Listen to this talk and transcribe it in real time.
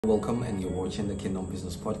Welcome, and you're watching the Kingdom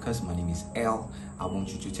Business Podcast. My name is L. I want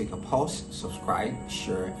you to take a pause, subscribe,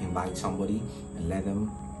 share, invite somebody, and let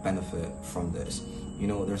them benefit from this. You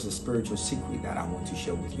know, there's a spiritual secret that I want to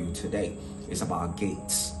share with you today. It's about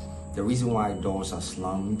gates. The reason why doors are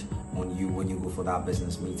slammed on you when you go for that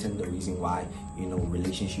business meeting, the reason why,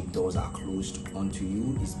 relationship doors are closed onto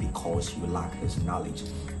you is because you lack this knowledge.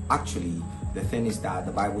 Actually, the thing is that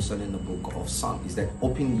the Bible said in the book of Psalms is that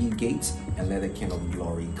open ye gates and let the King of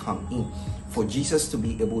glory come in. For Jesus to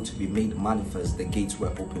be able to be made manifest, the gates were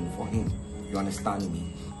open for him. You understand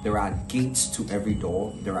me? There are gates to every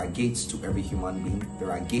door. There are gates to every human being.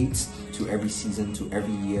 There are gates to every season, to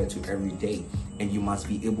every year, to every day. And you must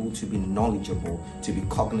be able to be knowledgeable, to be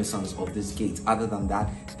cognizant of this gate. Other than that,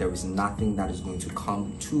 there is nothing that is going to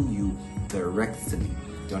come to you directly.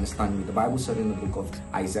 You understand me? The Bible said in the book of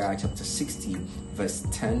Isaiah chapter 60 verse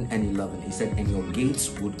 10 and 11, it said, and your gates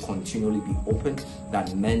would continually be open,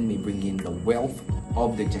 that men may bring in the wealth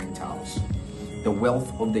of the Gentiles. The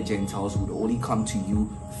wealth of the Gentiles would only come to you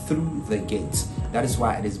through the gates. That is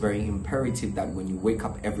why it is very imperative that when you wake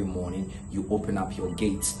up every morning, you open up your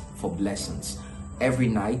gates for blessings. Every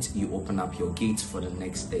night, you open up your gates for the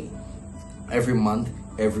next day. Every month,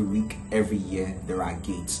 every week, every year, there are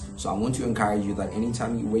gates. So I want to encourage you that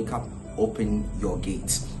anytime you wake up, open your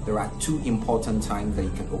gates. There are two important times that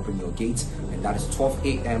you can open your gates, and that is 12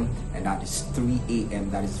 a.m. and that is 3 a.m.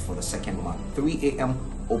 That is for the second month. 3 a.m.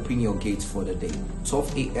 open your gates for the day.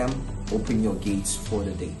 12 a.m. open your gates for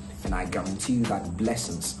the day. And I guarantee you that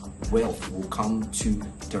blessings, wealth will come to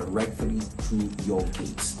directly through your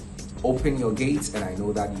gates. Open your gates, and I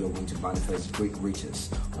know that you're going to manifest great riches.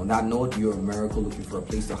 On that note, you're a miracle looking for a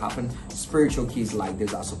place to happen. Spiritual keys like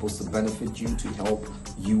this are supposed to benefit you, to help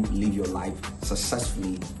you live your life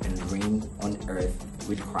successfully and reign on earth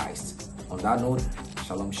with Christ. On that note,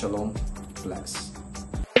 shalom, shalom, bless.